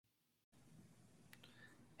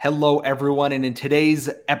Hello, everyone. And in today's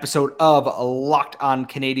episode of Locked On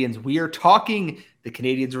Canadiens, we are talking the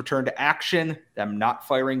Canadiens' return to action, them not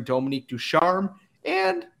firing Dominique Ducharme,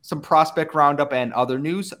 and some prospect roundup and other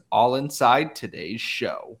news, all inside today's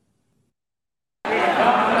show.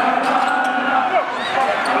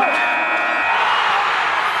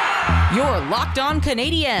 You're Locked On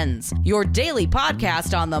Canadiens, your daily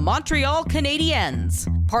podcast on the Montreal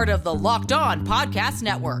Canadiens, part of the Locked On Podcast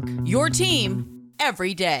Network, your team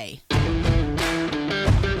every day.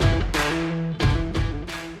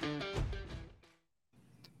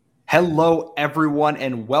 Hello, everyone,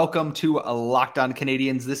 and welcome to Locked On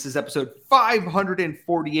Canadiens. This is episode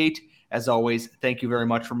 548. As always, thank you very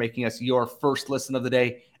much for making us your first listen of the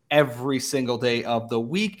day every single day of the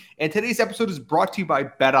week. And today's episode is brought to you by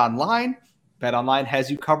BetOnline. BetOnline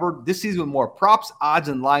has you covered this season with more props, odds,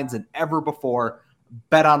 and lines than ever before.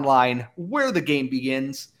 BetOnline, where the game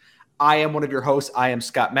begins. I am one of your hosts. I am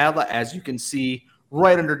Scott Madla, as you can see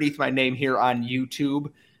right underneath my name here on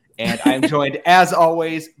YouTube. And I am joined, as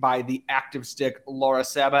always, by the active stick, Laura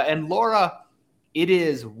Saba. And Laura, it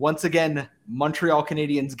is once again Montreal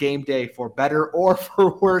Canadiens game day, for better or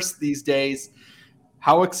for worse these days.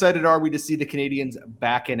 How excited are we to see the Canadiens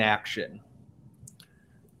back in action?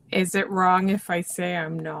 Is it wrong if I say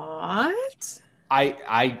I'm not?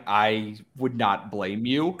 I would not blame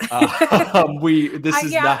you. I'm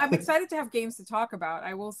excited to have games to talk about.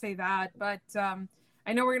 I will say that, but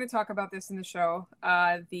I know we're going to talk about this in the show.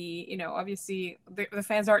 Obviously the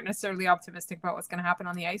fans aren't necessarily optimistic about what's going to happen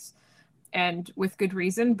on the ice, and with good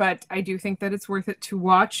reason. But I do think that it's worth it to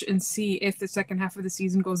watch and see if the second half of the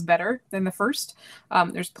season goes better than the first.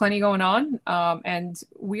 There's plenty going on, and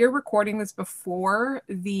we are recording this before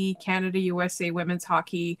the Canada-USA women's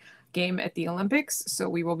hockey game at the Olympics, so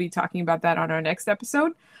we will be talking about that on our next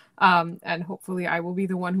episode, and hopefully I will be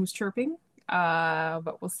the one who's chirping,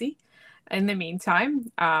 but we'll see. In the meantime,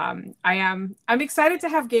 I'm excited to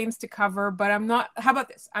have games to cover, but I'm not. How about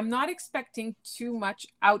this? I'm not expecting too much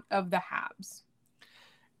out of the Habs.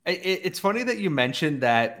 It's funny that you mentioned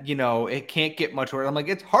that, it can't get much worse. I'm like,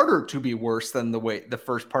 it's harder to be worse than the way the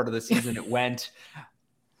first part of the season it went.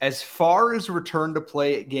 As far as return to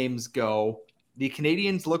play games go, the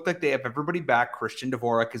Canadiens look like they have everybody back. Christian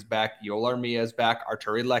Dvorak is back. Yoel Armia is back.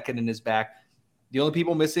 Arturi Lehkonen is back. The only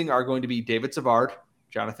people missing are going to be David Savard,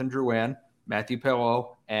 Jonathan Drouin, Matthew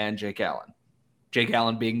Perreault, and Jake Allen. Jake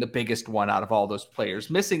Allen being the biggest one out of all those players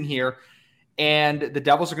missing here. And the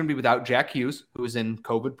Devils are going to be without Jack Hughes, who is in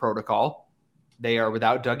COVID protocol. They are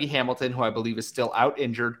without Dougie Hamilton, who I believe is still out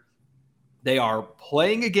injured. They are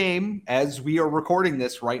playing a game as we are recording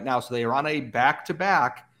this right now. So they are on a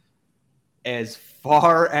back-to-back. As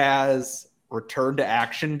far as return to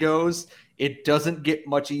action goes, it doesn't get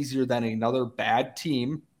much easier than another bad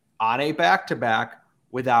team on a back-to-back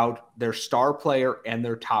without their star player and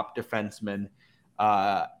their top defenseman.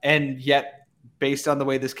 And yet, based on the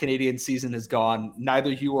way this Canadian season has gone,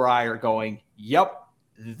 neither you or I are going, yep,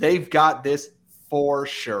 they've got this for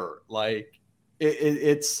sure. Like,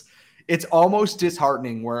 it's almost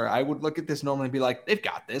disheartening, where I would look at this normally and be like, they've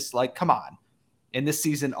got this. Like, come on. And this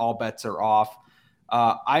season, all bets are off.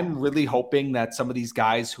 I'm really hoping that some of these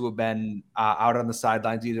guys who have been out on the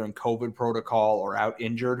sidelines, either in COVID protocol or out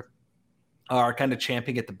injured, are kind of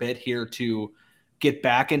champing at the bit here to get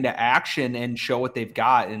back into action and show what they've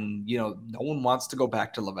got. And, no one wants to go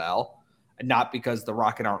back to Laval, not because the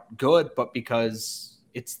Rocket aren't good, but because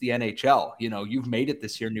it's the NHL. You've made it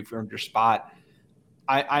this year and you've earned your spot.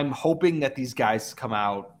 I'm hoping that these guys come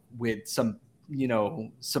out with some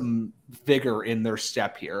vigor in their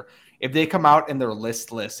step here. If they come out and they're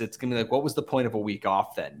listless, it's going to be like, what was the point of a week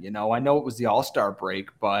off then? I know it was the All-Star break,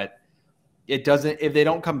 but it doesn't, if they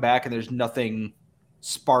don't come back and there's nothing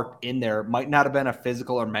sparked in there, it might not have been a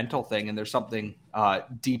physical or mental thing. And there's something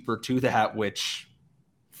deeper to that, which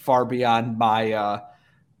far beyond my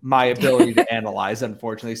ability to analyze,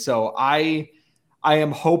 unfortunately. So I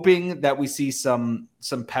am hoping that we see some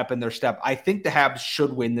pep in their step. I think the Habs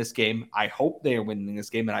should win this game. I hope they are winning this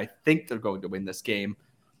game, and I think they're going to win this game.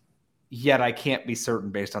 Yet I can't be certain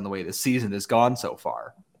based on the way the season has gone so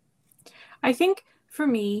far. I think for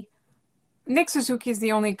me, Nick Suzuki is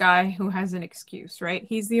the only guy who has an excuse, right?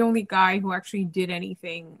 He's the only guy who actually did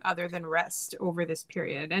anything other than rest over this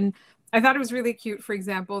period. And I thought it was really cute, for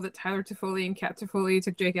example, that Tyler Toffoli and Kat Toffoli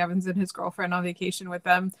took Jake Evans and his girlfriend on vacation with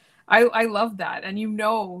them. I love that. And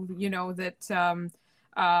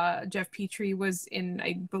that Jeff Petrie was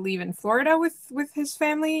I believe in Florida with his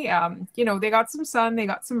family. They got some sun, they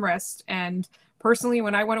got some rest. And personally,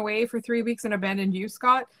 when I went away for 3 weeks and abandoned you,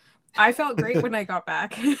 Scott, I felt great when I got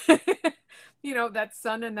back. that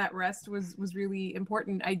sun and that rest was really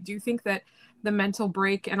important. I do think that the mental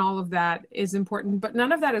break and all of that is important, but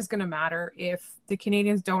none of that is going to matter if the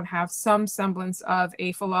Canadiens don't have some semblance of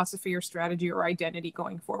a philosophy or strategy or identity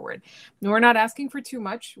going forward. We're not asking for too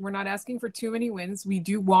much. We're not asking for too many wins. We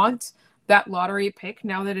do want that lottery pick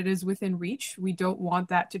now that it is within reach. We don't want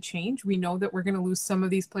that to change. We know that we're going to lose some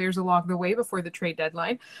of these players along the way before the trade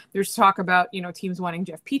deadline. There's talk about, teams wanting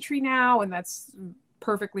Jeff Petrie now, and that's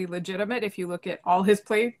perfectly legitimate if you look at all his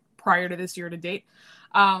play prior to this year to date.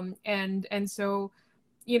 And so,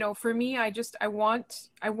 for me, I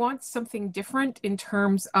want something different in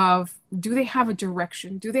terms of, do they have a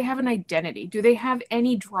direction? Do they have an identity? Do they have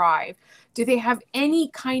any drive? Do they have any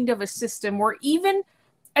kind of a system, or even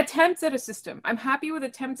attempts at a system? I'm happy with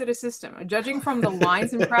attempts at a system. Judging from the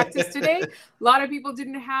lines in practice today, a lot of people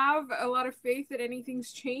didn't have a lot of faith that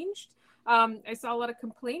anything's changed. I saw a lot of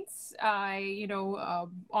complaints,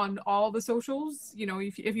 on all the socials.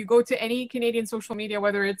 If you go to any Canadian social media,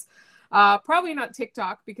 whether it's probably not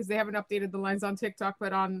TikTok because they haven't updated the lines on TikTok,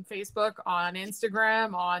 but on Facebook, on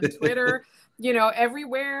Instagram, on Twitter,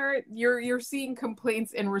 everywhere you're seeing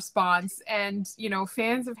complaints in response. And,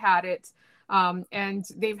 fans have had it. And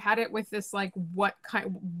they've had it with this, like, what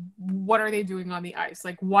are they doing on the ice?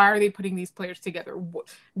 Like, why are they putting these players together?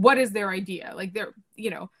 What is their idea? Like,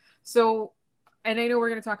 so, and I know we're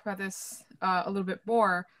going to talk about this a little bit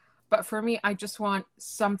more, but for me, I just want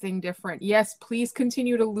something different. Yes, please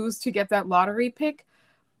continue to lose to get that lottery pick,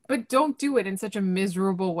 but don't do it in such a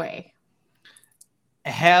miserable way.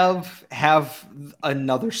 Have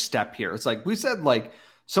another step here. It's like we said, like,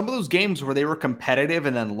 some of those games where they were competitive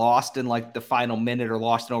and then lost in like the final minute or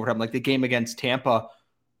lost in overtime, like the game against Tampa,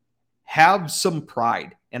 have some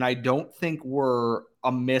pride. And I don't think we're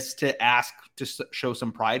amiss to ask to show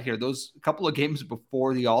some pride here. Those couple of games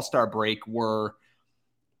before the All-Star break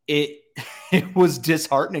it was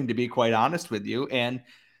disheartening, to be quite honest with you. And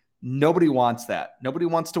nobody wants that. Nobody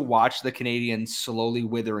wants to watch the Canadiens slowly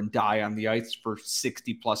wither and die on the ice for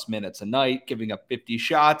 60 plus minutes a night, giving up 50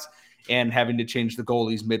 shots and having to change the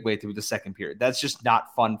goalies midway through the second period. That's just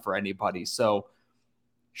not fun for anybody. So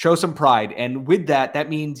show some pride. And with that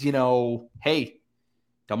means, hey,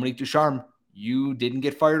 Dominique Ducharme, you didn't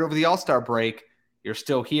get fired over the All-Star break. You're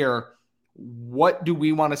still here. What do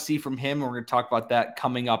we want to see from him? And we're going to talk about that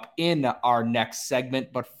coming up in our next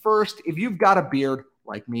segment. But first, if you've got a beard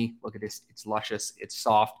like me, look at this. It's luscious. It's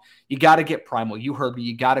soft. You got to get Primal. You heard me.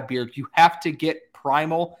 You got a beard. You have to get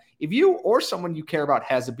Primal. If you or someone you care about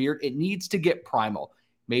has a beard, it needs to get Primal.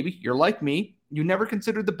 Maybe you're like me. You never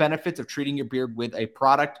considered the benefits of treating your beard with a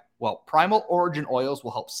product. Well, Primal Origin Oils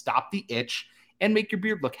will help stop the itch and make your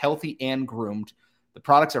beard look healthy and groomed. The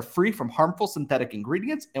products are free from harmful synthetic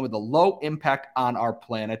ingredients and with a low impact on our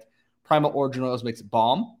planet. Primal Origin Oils makes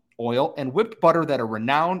balm, oil, and whipped butter that are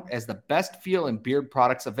renowned as the best feel and beard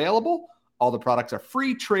products available. All the products are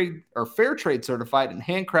free trade or fair trade certified and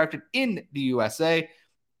handcrafted in the USA.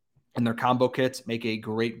 And their combo kits make a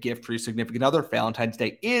great gift for your significant other. Valentine's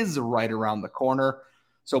Day is right around the corner.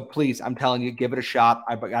 So please, I'm telling you, give it a shot.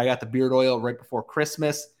 I got the beard oil right before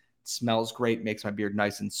Christmas. It smells great, makes my beard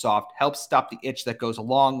nice and soft, helps stop the itch that goes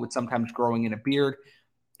along with sometimes growing in a beard.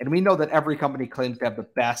 And we know that every company claims to have the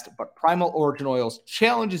best, but Primal Origin Oils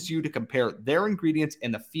challenges you to compare their ingredients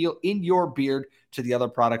and the feel in your beard to the other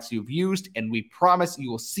products you've used. And we promise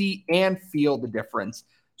you will see and feel the difference.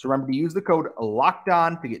 So remember to use the code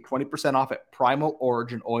LOCKEDON to get 20% off at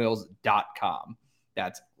primaloriginoils.com.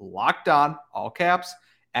 That's locked on, all caps,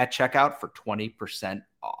 at checkout for 20%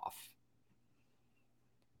 off.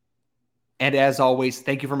 And as always,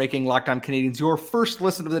 thank you for making Locked On Canadiens your first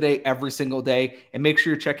listen of the day every single day. And make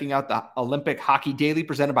sure you're checking out the Olympic Hockey Daily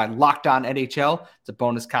presented by Locked On NHL. It's a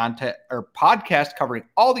bonus content or podcast covering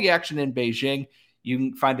all the action in Beijing. You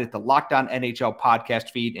can find it at the Locked On NHL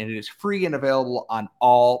podcast feed, and it is free and available on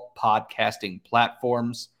all podcasting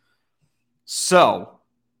platforms. So,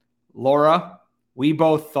 Laura, we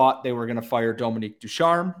both thought they were going to fire Dominique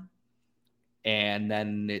Ducharme, and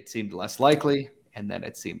then it seemed less likely, and then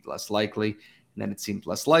it seemed less likely, and then it seemed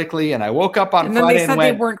less likely, and I woke up on Friday and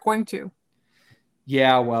they weren't going to.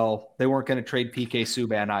 Yeah, well, they weren't going to trade PK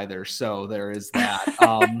Subban either, so there is that.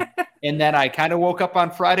 And then I kind of woke up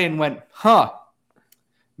on Friday and went,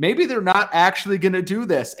 maybe they're not actually going to do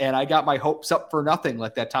this. And I got my hopes up for nothing.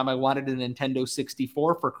 Like that time I wanted a Nintendo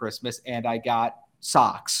 64 for Christmas and I got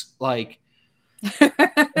socks. Like,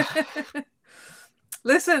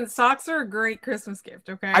 listen, socks are a great Christmas gift.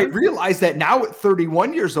 Okay. I realize that now at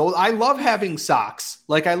 31 years old, I love having socks.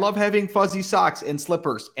 Like I love having fuzzy socks and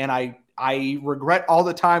slippers. And I regret all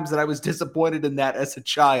the times that I was disappointed in that as a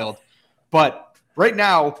child. But right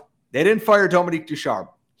now, They didn't fire Dominique Ducharme.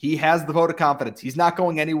 He has the vote of confidence. He's not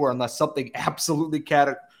going anywhere unless something absolutely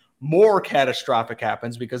more catastrophic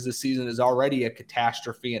happens, because this season is already a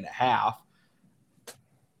catastrophe and a half.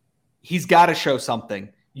 He's got to show something.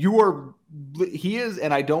 He is,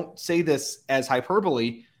 and I don't say this as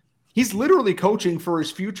hyperbole, he's literally coaching for his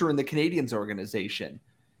future in the Canadiens organization.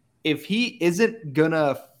 If he isn't going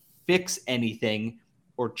to fix anything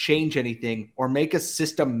or change anything or make a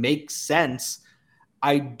system make sense,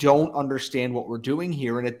 I don't understand what we're doing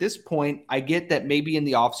here. And at this point, I get that maybe in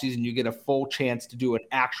the offseason you get a full chance to do an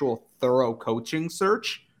actual thorough coaching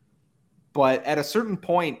search. But at a certain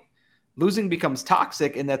point, losing becomes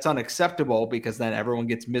toxic, and that's unacceptable, because then everyone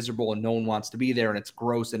gets miserable and no one wants to be there, and it's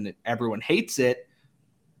gross and everyone hates it.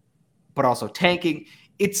 But also tanking.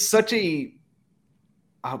 It's such a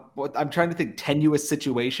I'm trying to think tenuous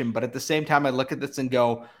situation, but at the same time, I look at this and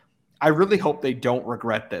go, I really hope they don't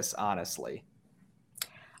regret this, honestly.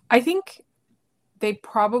 I think they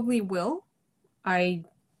probably will. I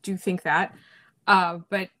do think that.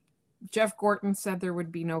 But Jeff Gorton said there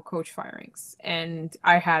would be no coach firings, and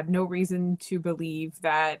I had no reason to believe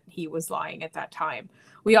that he was lying at that time.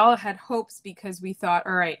 We all had hopes because we thought,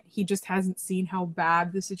 all right, he just hasn't seen how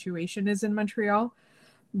bad the situation is in Montreal.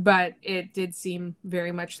 But it did seem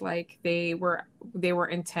very much like they were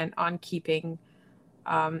intent on keeping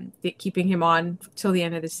him on till the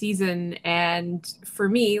end of the season. And for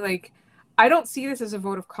me, like, I don't see this as a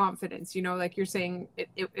vote of confidence. You know, like you're saying,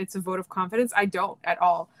 it's a vote of confidence. I don't at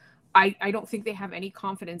all. I don't think they have any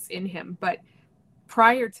confidence in him. But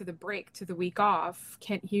prior to the break, to the week off,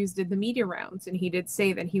 Kent Hughes did the media rounds, and he did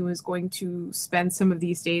say that he was going to spend some of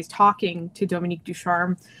these days talking to Dominique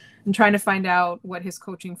Ducharme and trying to find out what his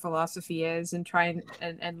coaching philosophy is, and try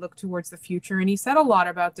and look towards the future. And he said a lot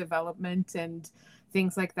about development and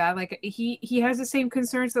things like that. Like he has the same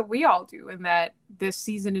concerns that we all do, and that this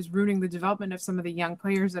season is ruining the development of some of the young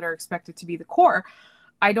players that are expected to be the core.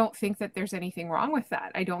 I don't think that there's anything wrong with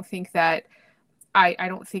that. I don't think that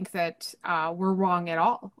we're wrong at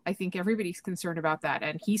all. I think everybody's concerned about that.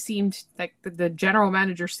 And he seemed like the general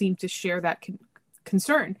manager seemed to share that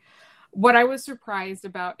concern. What I was surprised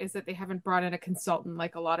about is that they haven't brought in a consultant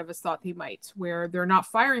like a lot of us thought they might, where they're not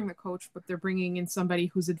firing the coach, but they're bringing in somebody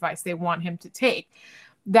whose advice they want him to take.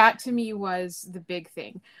 That to me was the big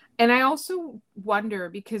thing. And I also wonder,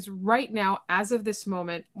 because right now, as of this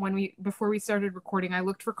moment, before we started recording, I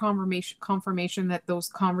looked for confirmation that those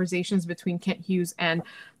conversations between Kent Hughes and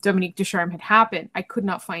Dominique Ducharme had happened. I could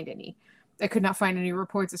not find any. I could not find any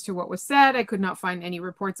reports as to what was said. I could not find any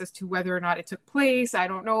reports as to whether or not it took place. I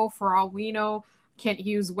don't know. For all we know, Kent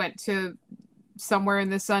Hughes went to somewhere in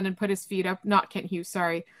the sun and put his feet up. Not Kent Hughes,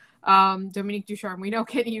 sorry. Dominique Ducharme. We know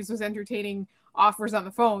Kent Hughes was entertaining offers on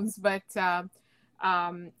the phones, but,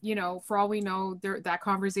 you know, for all we know, that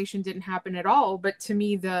conversation didn't happen at all. But to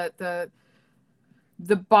me, the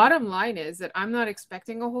bottom line is that I'm not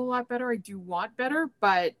expecting a whole lot better. I do want better,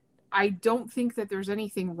 but I don't think that there's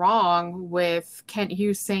anything wrong with Kent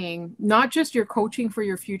Hughes saying, not just you're coaching for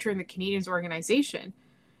your future in the Canadiens organization,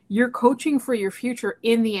 you're coaching for your future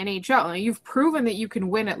in the NHL. And you've proven that you can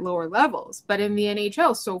win at lower levels, but in the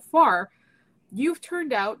NHL so far, you've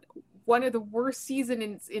turned out one of the worst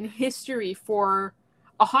seasons in history for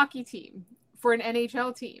a hockey team, for an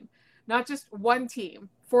NHL team, not just one team,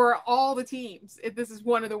 for all the teams. This is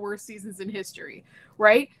one of the worst seasons in history,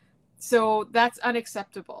 right? So that's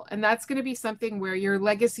unacceptable. And that's going to be something where your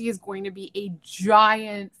legacy is going to be a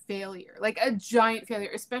giant failure,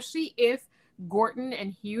 especially if Gorton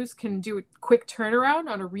and Hughes can do a quick turnaround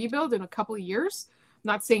on a rebuild in a couple of years. I'm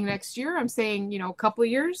not saying next year. I'm saying, a couple of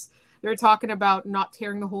years. They're talking about not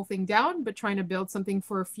tearing the whole thing down, but trying to build something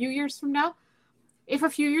for a few years from now. If a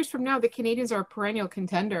few years from now, the Canadiens are a perennial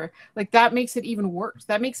contender, that makes it even worse.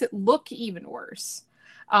 That makes it look even worse.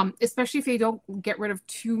 Especially if they don't get rid of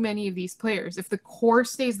too many of these players. If the core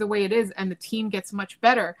stays the way it is and the team gets much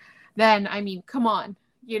better, then, come on,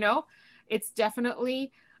 it's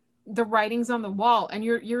definitely the writing's on the wall. And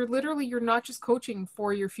you're not just coaching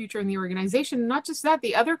for your future in the organization. Not just that,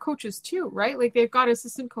 the other coaches too, right? Like they've got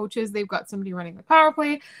assistant coaches, they've got somebody running the power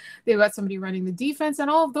play, they've got somebody running the defense, and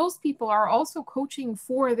all of those people are also coaching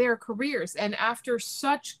for their careers. And after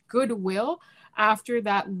such goodwill, after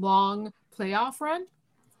that long playoff run,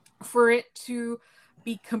 for it to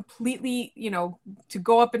be completely, to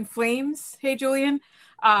go up in flames, hey, Julian,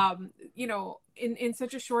 in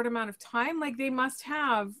such a short amount of time, they must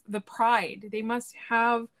have the pride, they must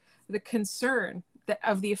have the concern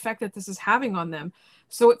of the effect that this is having on them.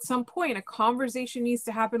 So at some point, a conversation needs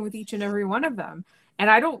to happen with each and every one of them.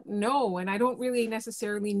 And I don't know, and I don't really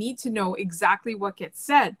necessarily need to know exactly what gets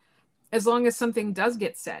said. as long as something does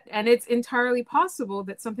get said. And it's entirely possible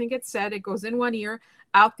that something gets said, it goes in one ear,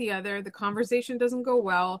 out the other, the conversation doesn't go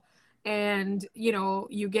well, and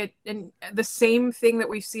you get the same thing that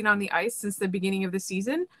we've seen on the ice since the beginning of the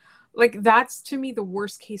season. Like, that's to me the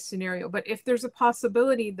worst case scenario. But if there's a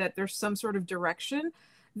possibility that there's some sort of direction,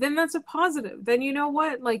 then that's a positive. Then you know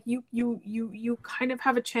what, like you kind of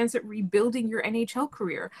have a chance at rebuilding your NHL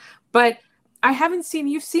career. But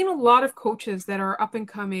you've seen a lot of coaches that are up and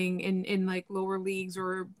coming in like lower leagues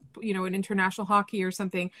or in international hockey or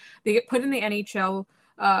something. They get put in the NHL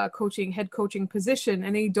head coaching position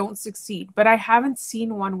and they don't succeed. But I haven't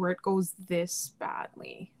seen one where it goes this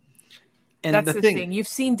badly. And that's the thing. You've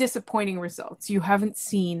seen disappointing results. You haven't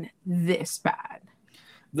seen this bad.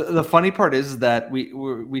 The funny part is that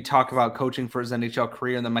we talk about coaching for his NHL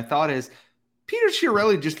career, and then my thought is Peter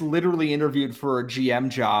Chiarelli just literally interviewed for a GM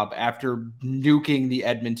job after nuking the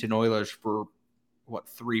Edmonton Oilers for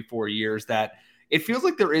 3-4 years. That it feels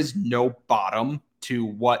like there is no bottom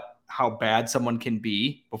to how bad someone can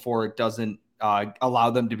be before it doesn't allow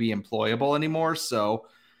them to be employable anymore. So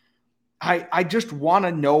I just want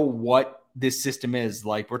to know what this system is.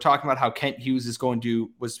 Like, we're talking about how Kent Hughes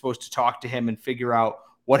was supposed to talk to him and figure out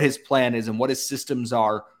what his plan is and what his systems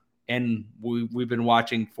are. And we've been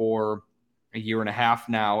watching for a year and a half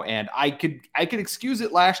now. And I could excuse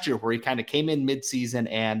it last year where he kind of came in midseason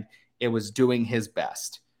and it was doing his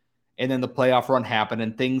best. And then the playoff run happened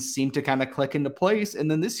and things seemed to kind of click into place. And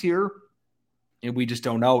then this year, and we just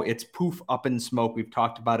don't know. It's poof, up in smoke. We've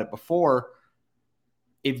talked about it before.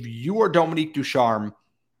 If you are Dominique Ducharme,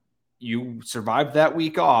 you survived that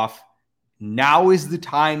week off. Now is the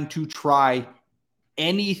time to try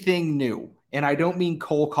anything new. And I don't mean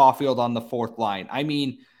Cole Caulfield on the fourth line. I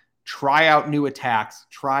mean, try out new attacks.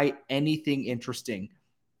 Try anything interesting.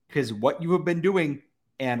 Because what you have been doing,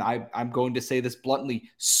 and I'm going to say this bluntly,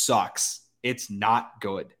 sucks. It's not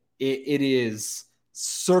good. It is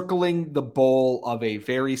circling the bowl of a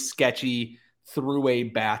very sketchy through a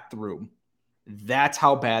bathroom. That's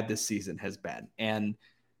how bad this season has been. And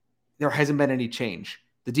there hasn't been any change.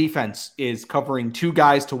 The defense is covering two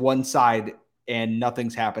guys to one side and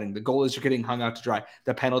nothing's happening. The goalies are getting hung out to dry.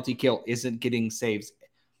 The penalty kill isn't getting saves.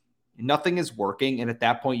 Nothing is working. And at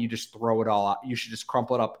that point, you just throw it all out. You should just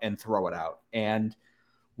crumple it up and throw it out. And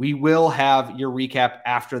we will have your recap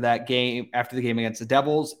after that game, after the game against the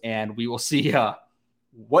Devils. And we will see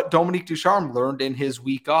what Dominique Ducharme learned in his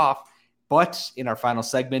week off. But in our final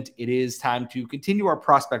segment, it is time to continue our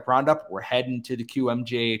prospect roundup. We're heading to the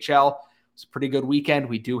QMJHL. It's a pretty good weekend.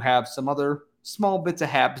 We do have some other small bits of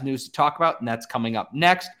Habs news to talk about, and that's coming up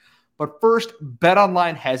next. But first,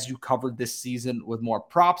 BetOnline has you covered this season with more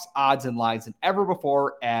props, odds, and lines than ever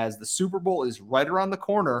before, as the Super Bowl is right around the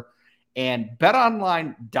corner. And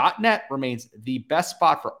BetOnline.net remains the best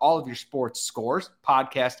spot for all of your sports scores,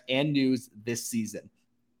 podcasts, and news this season.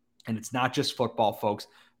 And it's not just football, folks.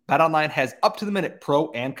 BetOnline has up-to-the-minute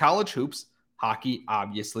pro and college hoops, hockey,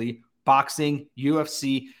 obviously, boxing,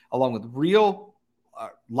 UFC, along with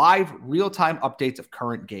live real-time updates of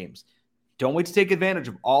current games. Don't wait to take advantage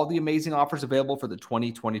of all the amazing offers available for the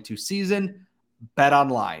 2022 season.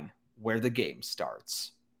 BetOnline, where the game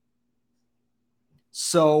starts.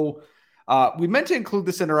 So we meant to include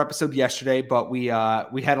this in our episode yesterday, but we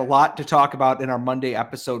had a lot to talk about in our Monday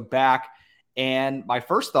episode back. And my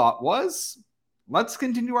first thought was, let's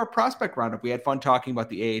continue our prospect roundup. We had fun talking about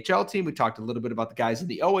the AHL team. We talked a little bit about the guys in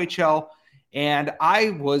the OHL. And I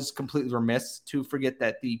was completely remiss to forget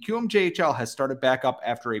that the QMJHL has started back up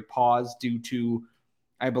after a pause due to,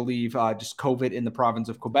 I believe, just COVID in the province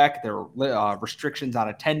of Quebec. There were restrictions on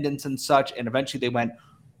attendance and such. And eventually they went,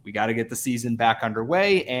 we got to get the season back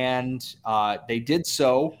underway. And they did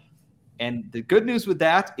so. And the good news with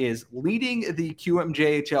that is leading the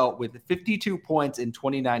QMJHL with 52 points in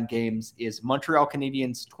 29 games is Montreal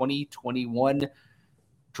Canadiens 2021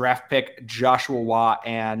 draft pick Joshua Waugh.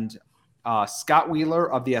 And Scott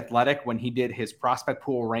Wheeler of The Athletic, when he did his prospect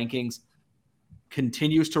pool rankings,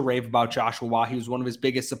 continues to rave about Joshua Waugh. He was one of his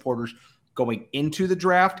biggest supporters going into the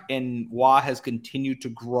draft, and Waugh has continued to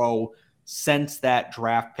grow since that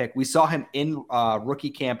draft pick. We saw him in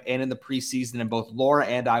rookie camp and in the preseason, and both Laura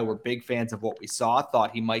and I were big fans of what we saw,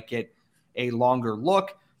 thought he might get a longer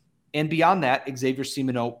look. And beyond that, Xavier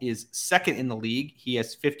Simoneau is second in the league. He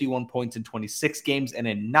has 51 points in 26 games, and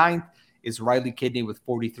in ninth is Riley Kidney with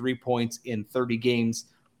 43 points in 30 games.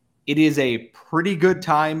 It is a pretty good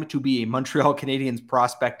time to be a Montreal Canadiens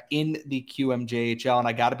prospect in the QMJHL, and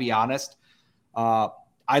I got to be honest,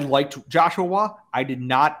 I liked Joshua Waugh. I did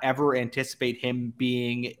not ever anticipate him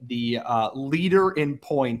being the leader in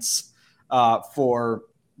points for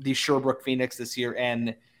the Sherbrooke Phoenix this year.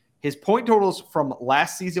 And his point totals from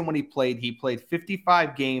last season when he played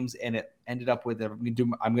 55 games, and it ended up with, I'm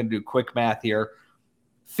going to do quick math here,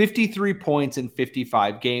 53 points in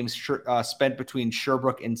 55 games spent between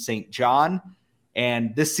Sherbrooke and St. John.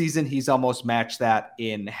 And this season, he's almost matched that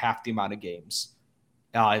in half the amount of games.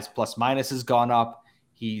 His plus minus has gone up.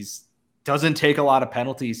 Doesn't take a lot of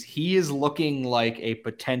penalties. He is looking like a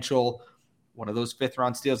potential one of those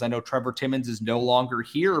 5th-round steals. I know Trevor Timmins is no longer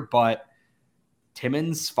here, but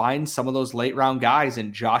Timmins finds some of those late-round guys,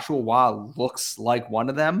 and Joshua Waugh looks like one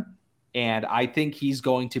of them. And I think he's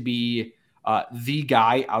going to be the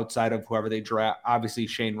guy outside of whoever they draft, obviously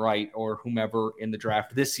Shane Wright or whomever in the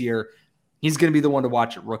draft this year. He's going to be the one to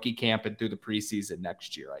watch at rookie camp and through the preseason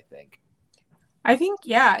next year, I think.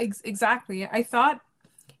 Yeah, exactly. I thought,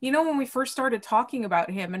 when we first started talking about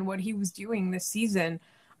him and what he was doing this season,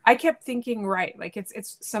 I kept thinking, right, like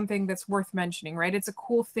it's something that's worth mentioning, right? It's a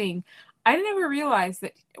cool thing. I never realized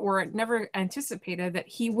that, or never anticipated that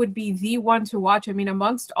he would be the one to watch. I mean,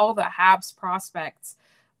 amongst all the Habs prospects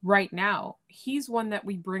right now, he's one that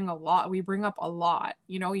we bring up a lot.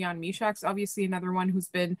 Jan Myszak's obviously another one who's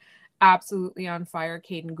been absolutely on fire.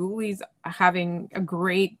 Caden Gooley's having a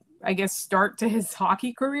great, I guess, start to his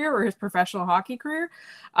hockey career or his professional hockey career.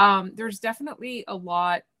 There's definitely a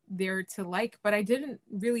lot there to like, but I didn't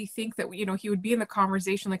really think that, he would be in the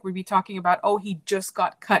conversation. Like we'd be talking about, he just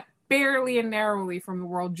got cut barely and narrowly from the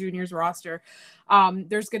World Juniors roster.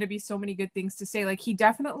 There's going to be so many good things to say. Like he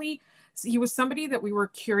was somebody that we were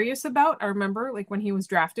curious about. I remember like when he was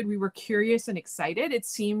drafted, we were curious and excited. It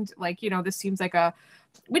seemed like, this seems like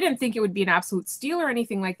we didn't think it would be an absolute steal or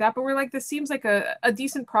anything like that, but we're like, this seems like a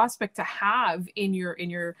decent prospect to have in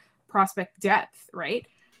your prospect depth, right?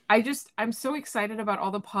 I'm so excited about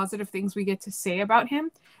all the positive things we get to say about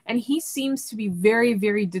him. And he seems to be very,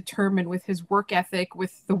 very determined with his work ethic,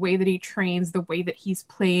 with the way that he trains, the way that he's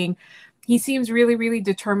playing. He seems really, really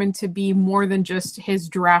determined to be more than just his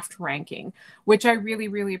draft ranking, which I really,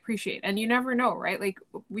 really appreciate. And you never know, right? Like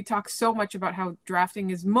we talk so much about how drafting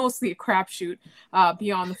is mostly a crapshoot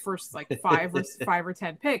beyond the first like 5 or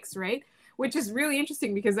 10 picks, right? Which is really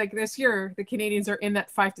interesting because like this year, the Canadians are in that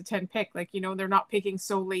 5 to 10 pick. Like, they're not picking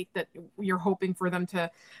so late that you're hoping for them to,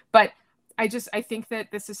 but I think that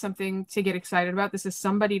this is something to get excited about. This is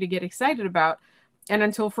somebody to get excited about. And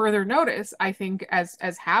until further notice, I think as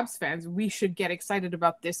Habs fans, we should get excited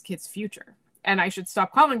about this kid's future. And I should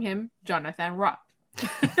stop calling him Jonathan Roth.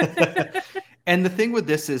 And the thing with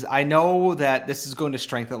this is, I know that this is going to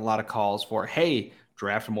strengthen a lot of calls for, hey,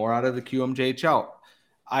 draft more out of the QMJHL.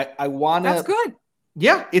 I want to. That's good.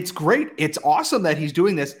 Yeah, it's great. It's awesome that he's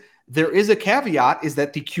doing this. There is a caveat, is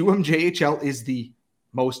that the QMJHL is the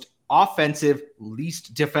most offensive,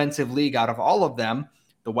 least defensive league out of all of them.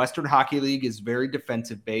 The Western Hockey League is very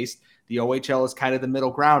defensive based. The OHL is kind of the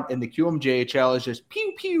middle ground, and the QMJHL is just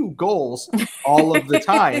pew pew goals all of the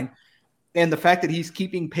time. And the fact that he's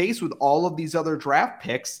keeping pace with all of these other draft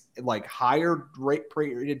picks, like higher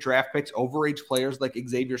rated draft picks, overage players like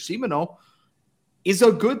Xavier Simoneau, is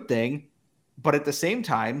a good thing. But at the same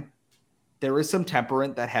time, there is some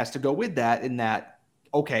temperament that has to go with that, in that,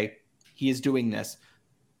 okay, he is doing this.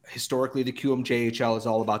 Historically, the QMJHL is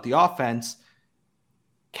all about the offense.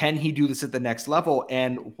 Can he do this at the next level?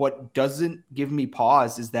 And what doesn't give me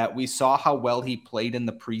pause is that we saw how well he played in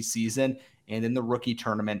the preseason and in the rookie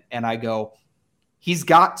tournament. And I go, he's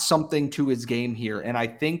got something to his game here. And I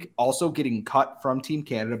think also getting cut from Team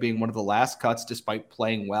Canada, being one of the last cuts despite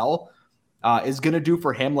playing well, is going to do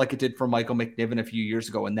for him like it did for Michael McNiven a few years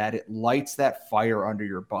ago, in that it lights that fire under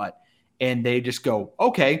your butt. And they just go,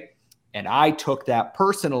 okay. And I took that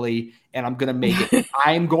personally, and I'm going to make it.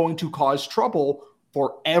 I'm going to cause trouble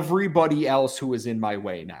for everybody else who is in my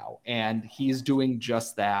way now. And he's doing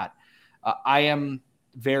just that. I am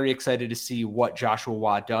very excited to see what Joshua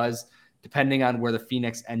Waugh does, depending on where the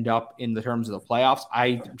Phoenix end up in the terms of the playoffs.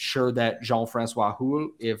 I'm sure that Jean-Francois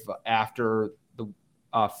Houle, if after the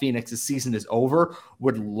Phoenix's season is over,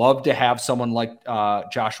 would love to have someone like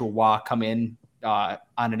Joshua Waugh come in on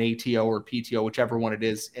an ATO or PTO, whichever one it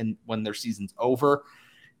is, and when their season's over.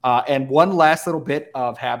 And one last little bit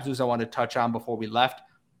of Habs news I want to touch on before we left.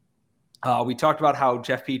 We talked about how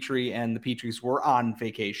Jeff Petrie and the Petries were on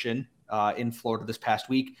vacation in Florida this past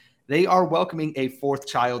week. They are welcoming a 4th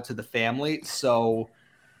child to the family. So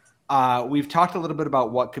we've talked a little bit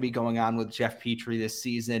about what could be going on with Jeff Petrie this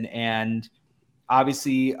season. And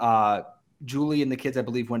obviously, Julie and the kids, I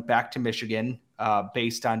believe, went back to Michigan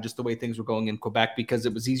based on just the way things were going in Quebec, because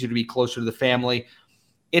it was easier to be closer to the family.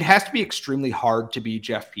 It has to be extremely hard to be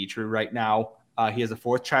Jeff Petrie right now. He has a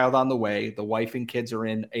 4th child on the way. The wife and kids are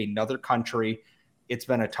in another country. It's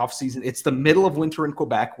been a tough season. It's the middle of winter in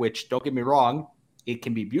Quebec, which, don't get me wrong, it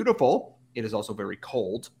can be beautiful. It is also very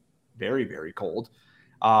cold, very, very cold.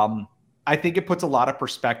 I think it puts a lot of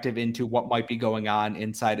perspective into what might be going on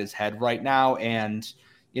inside his head right now. And,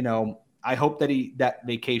 you know, I hope that that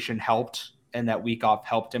vacation helped and that week off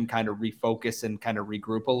helped him kind of refocus and kind of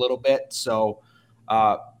regroup a little bit. So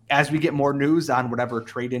as we get more news on whatever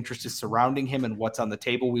trade interest is surrounding him and what's on the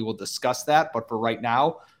table, we will discuss that. But for right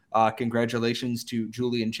now, congratulations to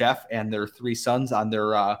Julie and Jeff and their 3 sons on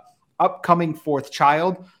their upcoming 4th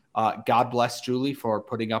child. God bless Julie for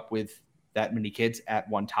putting up with that many kids at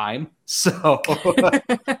one time. So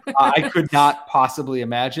I could not possibly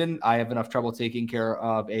imagine. I have enough trouble taking care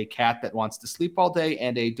of a cat that wants to sleep all day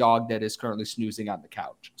and a dog that is currently snoozing on the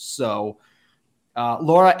couch. So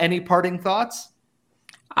Laura, any parting thoughts?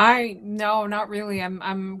 No, not really.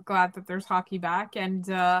 I'm glad that there's hockey back, and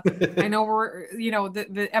I know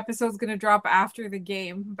the episode's going to drop after the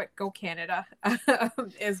game, but go Canada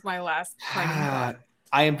is my last parting thought.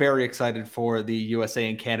 I am very excited for the USA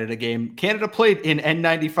and Canada game. Canada played in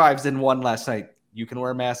N95s and won last night. You can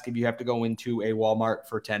wear a mask if you have to go into a Walmart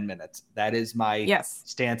for 10 minutes. That is my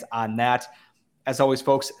stance on that. As always,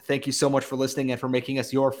 folks, thank you so much for listening and for making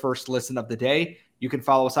us your first listen of the day. You can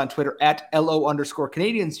follow us on Twitter at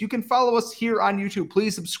 @LO_Canadians. You can follow us here on YouTube.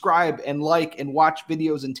 Please subscribe and like and watch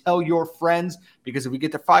videos and tell your friends, because if we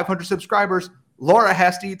get to 500 subscribers, Laura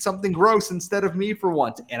has to eat something gross instead of me for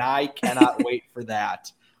once, and I cannot wait for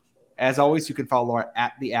that. As always, you can follow Laura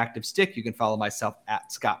at The Active Stick. You can follow myself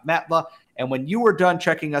at Scott Matla. And when you are done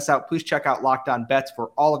checking us out, please check out Locked On Bets for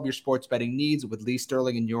all of your sports betting needs with Lee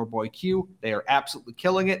Sterling and your boy Q. They are absolutely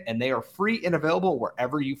killing it, and they are free and available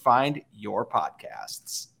wherever you find your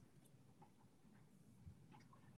podcasts.